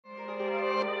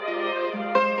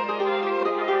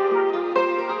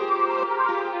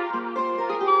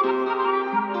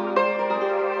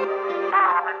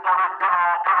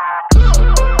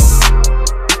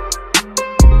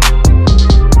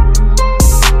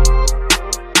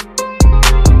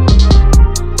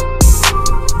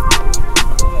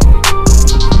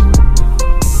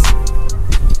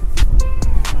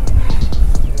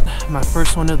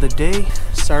first one of the day.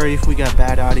 Sorry if we got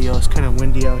bad audio, it's kind of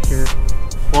windy out here.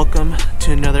 Welcome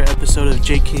to another episode of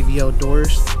JKV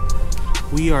Outdoors.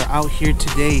 We are out here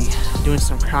today doing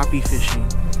some crappie fishing.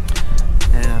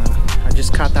 And I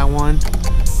just caught that one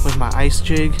with my ice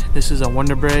jig. This is a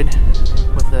Wonder Bread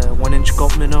with a 1-inch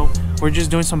gulp minnow. We're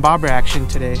just doing some bobber action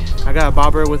today. I got a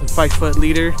bobber with a 5-foot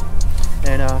leader,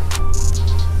 and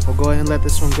we'll go ahead and let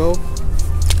this one go.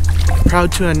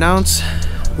 Proud to announce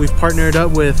we've partnered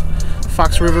up with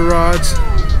Fox River Rods,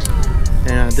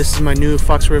 and this is my new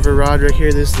Fox River rod right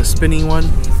here. This is the spinning one.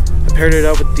 I paired it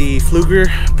up with the Fluger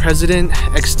President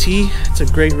XT. It's a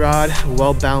great rod,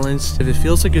 well balanced. It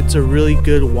feels like it's a really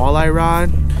good walleye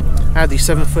rod. I have the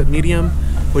 7-foot medium,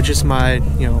 which is my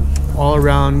all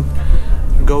around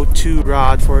go-to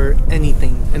rod for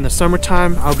anything. In the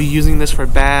summertime, I'll be using this for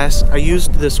bass. I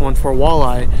used this one for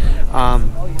walleye,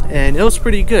 and it was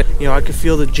pretty good. I could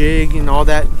feel the jig and all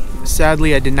that.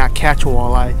 Sadly, I did not catch a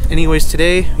walleye. Anyways,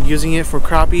 today, using it for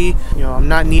crappie. I'm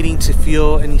not needing to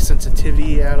feel any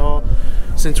sensitivity at all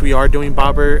since we are doing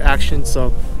bobber action.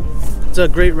 So it's a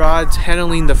great rod. It's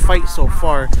handling the fight so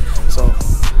far. So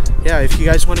yeah, if you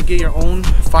guys want to get your own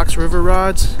Fox River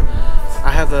rods,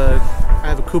 I have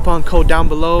a coupon code down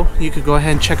below. You could go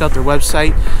ahead and check out their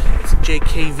website. It's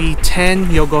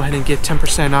JKV10. You'll go ahead and get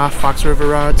 10% off Fox River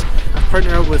rods. I've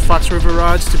partnered up with Fox River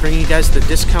Rods to bring you guys the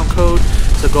discount code,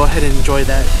 so go ahead and enjoy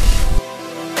that.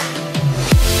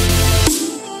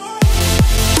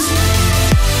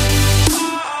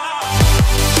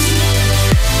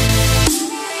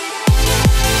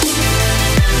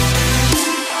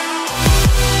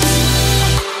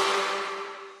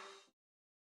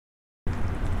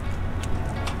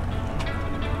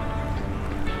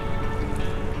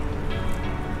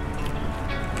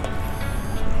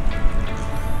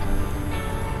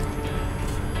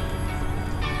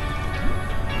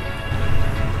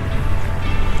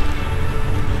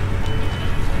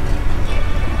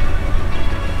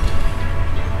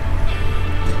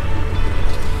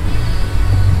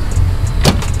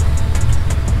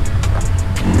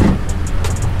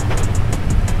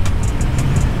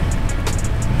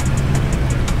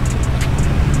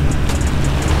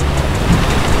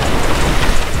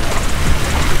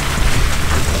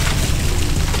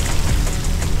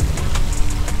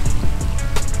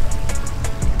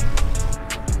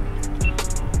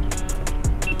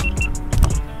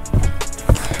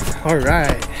 All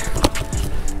right,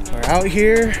 we're out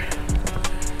here,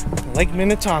 Lake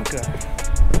Minnetonka.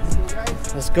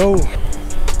 Let's go.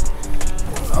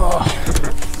 Oh,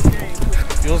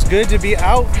 feels good to be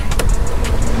out.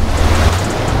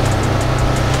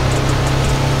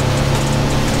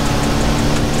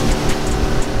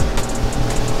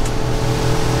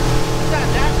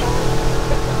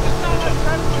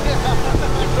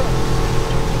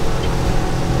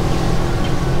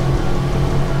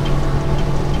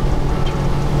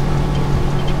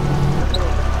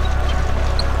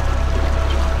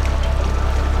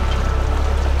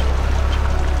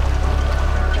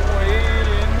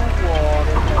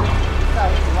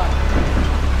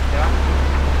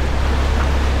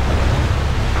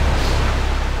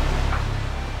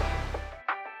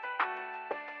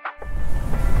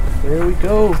 There we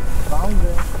go. Found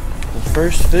it. The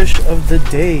first fish of the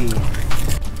day.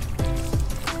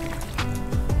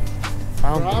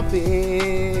 Found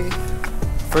Crappie.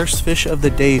 First fish of the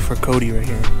day for Cody right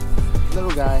here.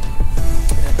 Little guy.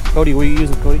 Cody, what are you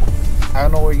using, Cody? I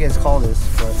don't know what you guys call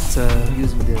this, but it's I'm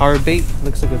using this. PowerBait.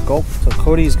 Looks like a gulp. So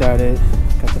Cody's got it.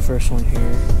 Got the first one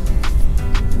here.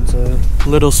 It's a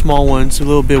little small one. It's a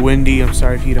little bit windy. I'm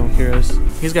sorry if you don't hear us.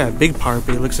 He's got a big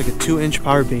PowerBait. Looks like a 2-inch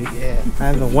PowerBait. Yeah. I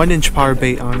have a 1-inch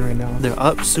PowerBait on right now. They're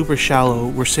up super shallow.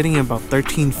 We're sitting at about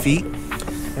 13 feet,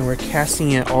 and we're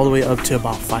casting it all the way up to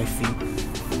about 5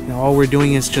 feet. Now all we're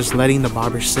doing is just letting the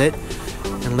bobber sit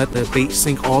and let the bait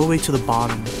sink all the way to the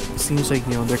bottom. It seems like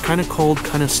they're kind of cold,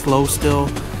 kind of slow still,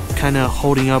 kind of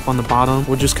holding up on the bottom.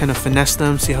 We'll just kind of finesse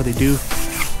them, see how they do.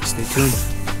 Stay tuned.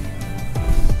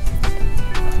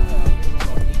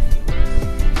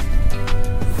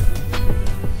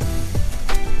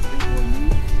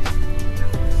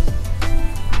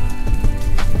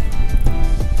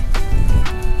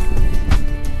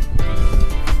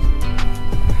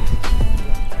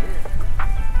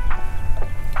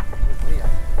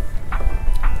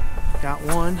 Got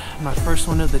one, my first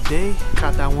one of the day.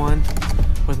 Caught that one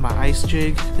with my ice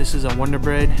jig. This is a Wonder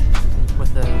Bread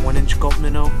with a 1-inch gulp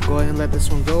minnow. Go ahead and let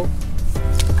this one go.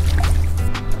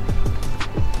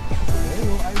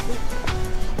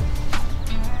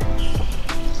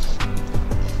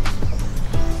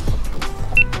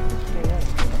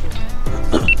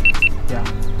 Yeah,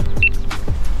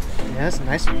 that's a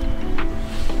nice one.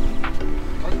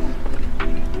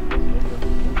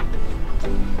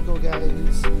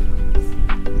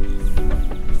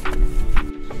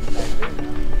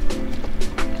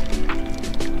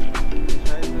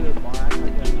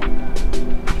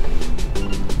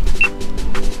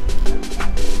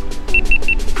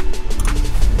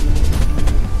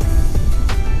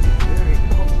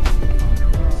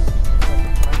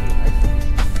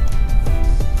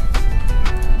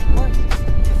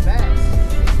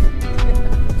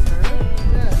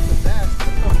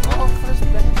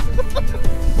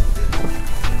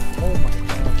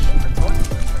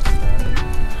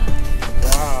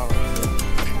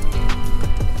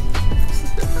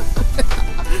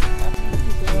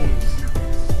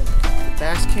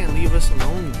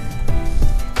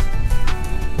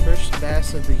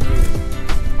 bass of the year.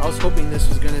 I was hoping this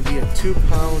was going to be a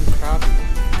 2-pound crappie.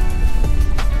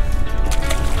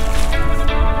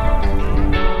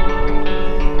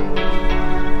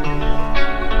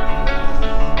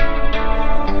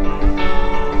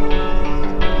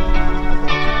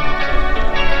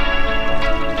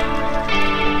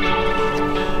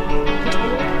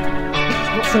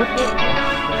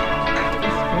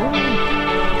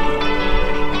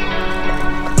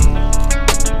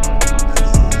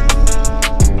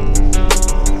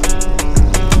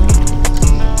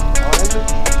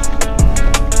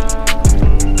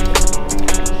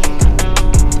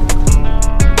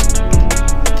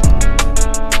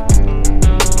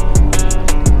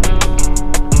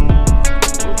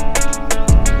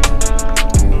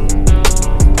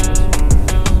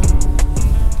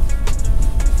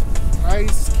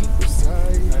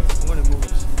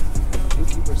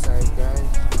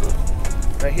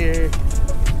 Right here.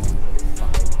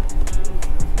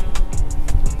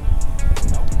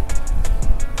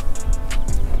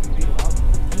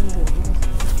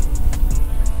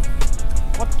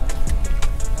 What?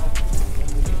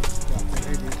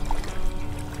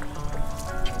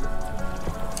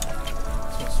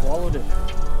 So swallowed it.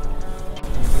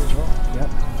 Yep.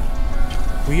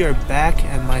 We are back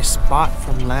at my spot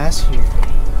from last year.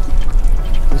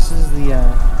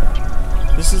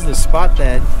 This is the spot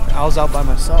that I was out by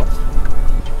myself.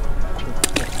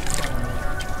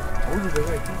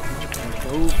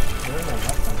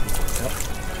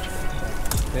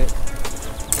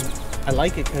 I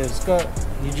like it because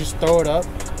you just throw it up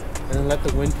and then let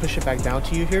the wind push it back down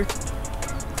to you here.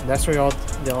 That's where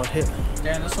they all hit.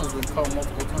 Damn, this one's been caught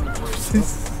multiple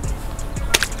times.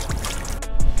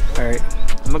 Alright,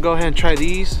 I'm gonna go ahead and try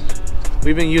these.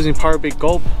 We've been using PowerBait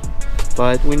Gulp,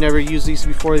 but we never used these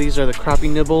before. These are the Crappie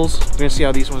Nibbles. We're gonna see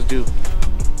how these ones do.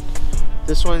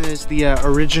 This one is the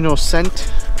original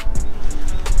scent.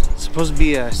 It's supposed to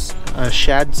be a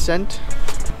shad scent,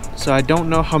 so I don't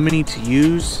know how many to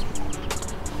use.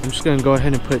 I'm just gonna go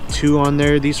ahead and put 2 on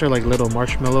there. These are like little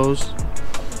marshmallows.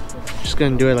 Just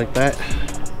gonna do it like that.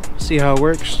 See how it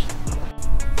works.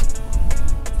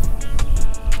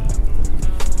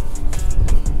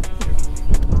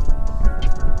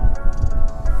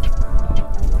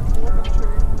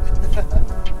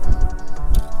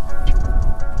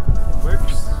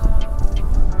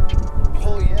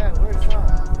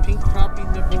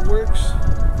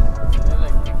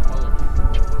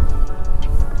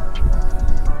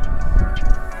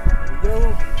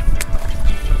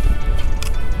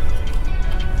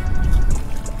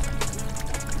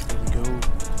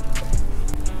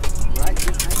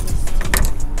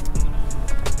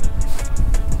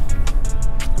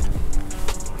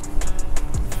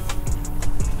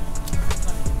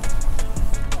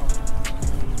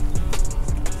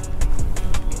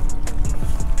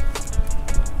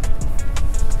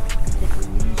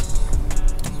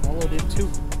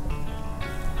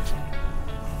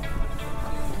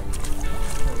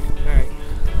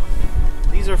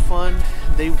 Are fun,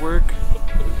 they work,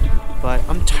 but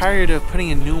I'm tired of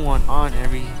putting a new one on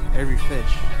every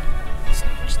fish. It's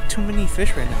just too many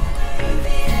fish right now.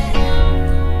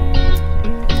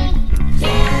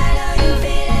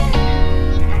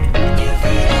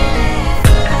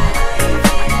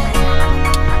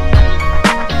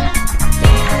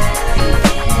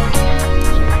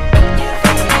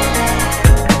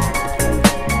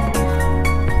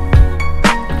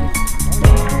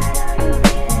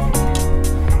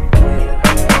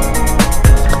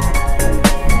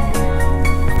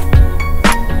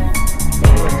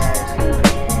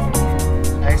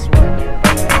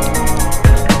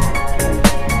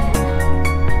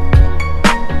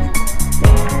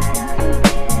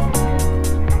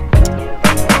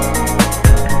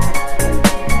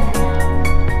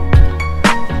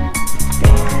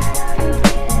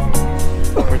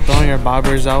 Our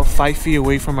bobbers out 5 feet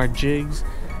away from our jigs,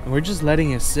 and we're just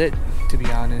letting it sit, to be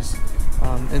honest,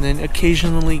 and then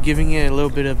occasionally giving it a little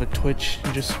bit of a twitch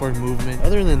just for movement.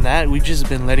 Other than that, we've just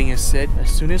been letting it sit. As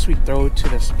soon as we throw it to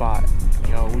the spot,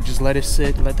 we just let it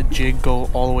sit, let the jig go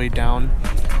all the way down.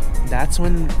 That's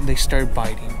when they start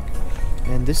biting,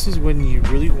 and this is when you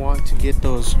really want to get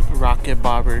those rocket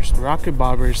bobbers. The rocket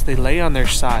bobbers, they lay on their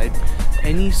side.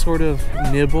 Any sort of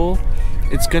nibble,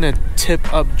 it's gonna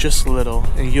tip up just a little,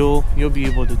 and you'll be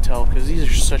able to tell, because these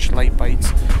are such light bites.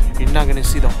 You're not gonna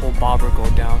see the whole bobber go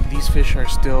down. These fish are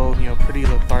still pretty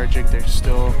lethargic. They're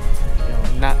still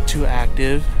not too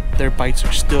active. Their bites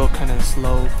are still kind of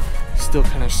slow, still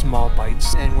kind of small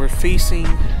bites, and we're facing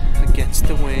against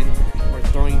the wind. We're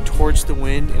throwing towards the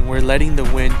wind, and we're letting the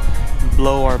wind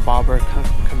blow our bobber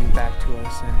coming back to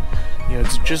us, and You know,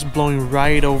 it's just blowing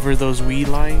right over those weed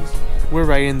lines. We're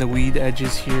right in the weed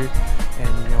edges here,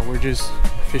 and you know, we're just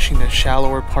fishing the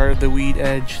shallower part of the weed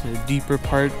edge, the deeper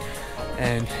part,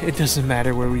 and it doesn't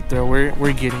matter where we throw,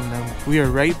 we're getting them. We are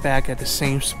right back at the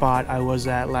same spot I was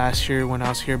at last year when I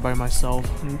was here by myself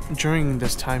during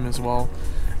this time as well.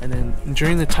 And then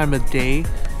during the time of day,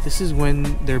 this is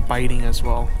when they're biting as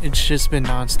well. It's just been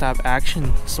non-stop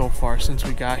action so far since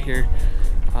we got here.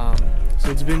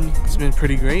 So it's been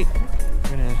pretty great.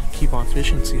 We're gonna keep on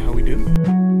fishing and see how we do.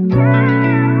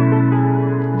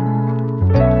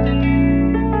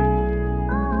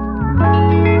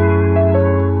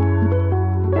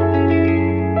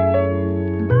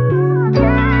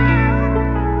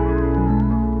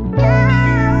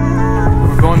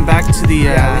 We're going back to the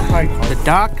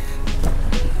dock,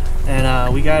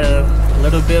 and we got a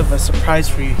little bit of a surprise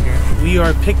for you here. We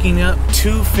are picking up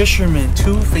two fishermen,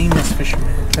 two famous fishermen.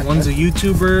 One's a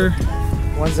YouTuber.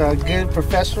 One's a good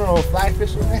professional fly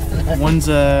fisherman. One's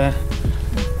a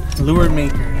lure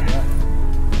maker.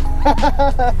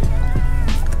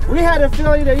 We had a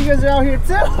feeling that you guys are out here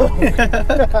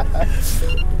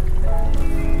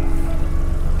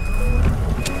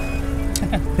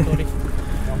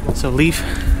too. So Leaf.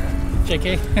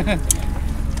 JK.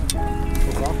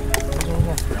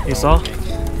 You saw?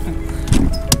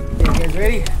 You guys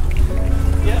ready?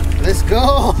 Yeah. Let's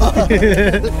go.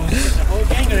 The whole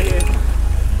gang right here.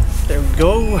 There we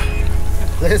go.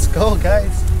 Let's go,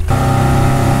 guys.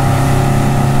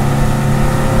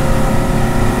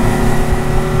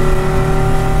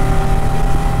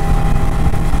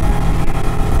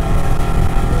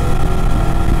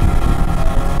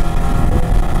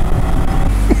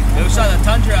 We saw the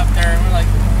tundra up there and we're like,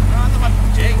 oh, that might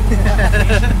be Jake.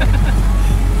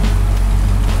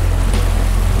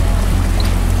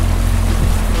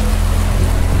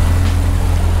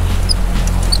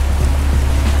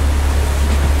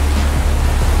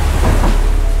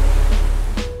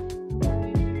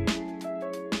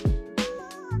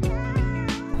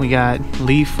 We got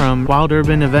Lee from Wild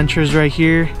Urban Adventures right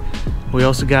here. We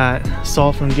also got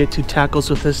Saul from Get Two Tackles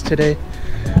with us today.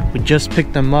 We just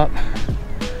picked them up.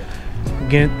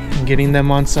 Getting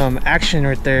them on some action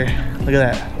right there. Look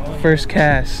at that. First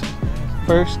cast.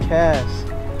 First cast.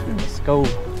 Let's go.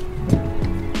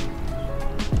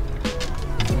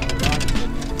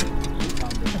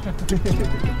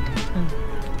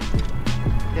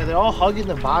 Yeah, they're all hugging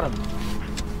the bottom.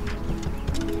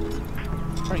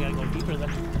 Probably gotta go deeper then.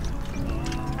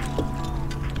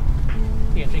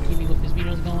 Yeah, Jake, keep me with his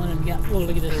videos going and yeah. Oh,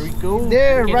 look at this. There we go.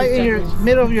 There, Okay, right in your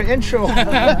middle of your intro.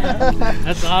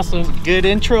 That's awesome. Good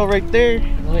intro right there.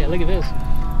 Oh yeah, look at this.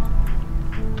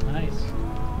 Nice.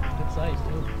 Good size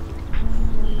too.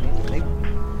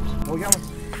 Oh, we got one.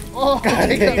 Oh,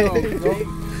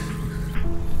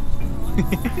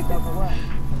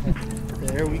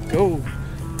 There we go.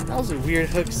 That was a weird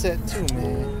hook set too,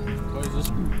 man. What is this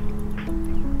one?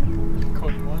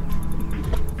 Code 1.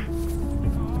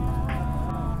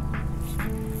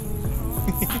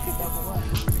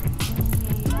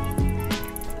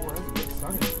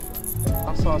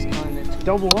 I saw us counting it too.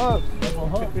 double up. Double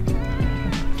hook.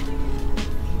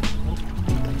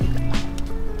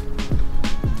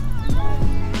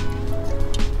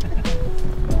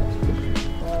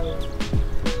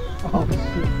 Oh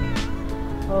shit.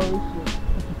 Oh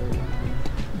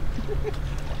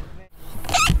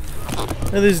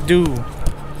Look at this dude.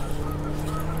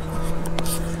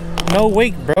 No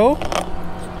wake, bro.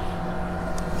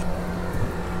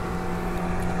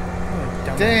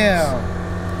 shit. Damn.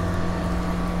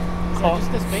 Is that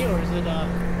just this bait or is it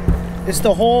It's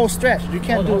the whole stretch. You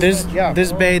can't do This yeah.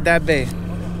 this bay, that bay.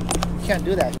 You can't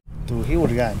do that. Dude, he would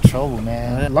have got in trouble,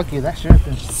 man. Lucky that shrimp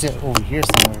can sit over here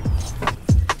somewhere.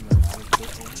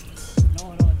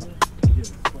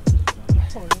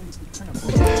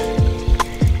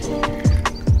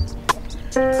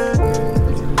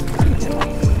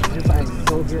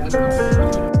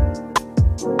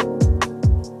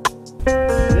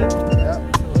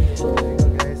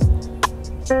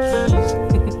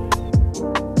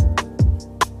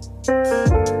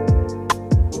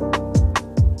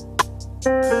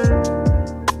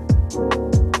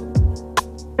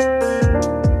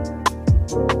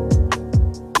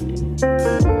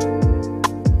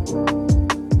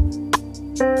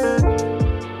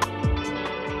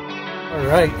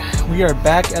 Alright, we are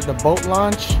back at the boat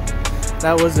launch.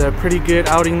 That was a pretty good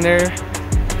outing there.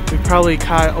 We probably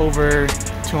caught over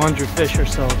 200 fish or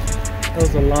so. That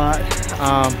was a lot.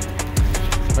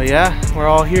 But yeah, we're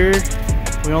all here.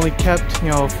 We only kept,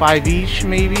 5 each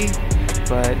maybe.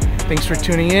 But thanks for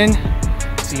tuning in.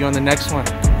 See you on the next one.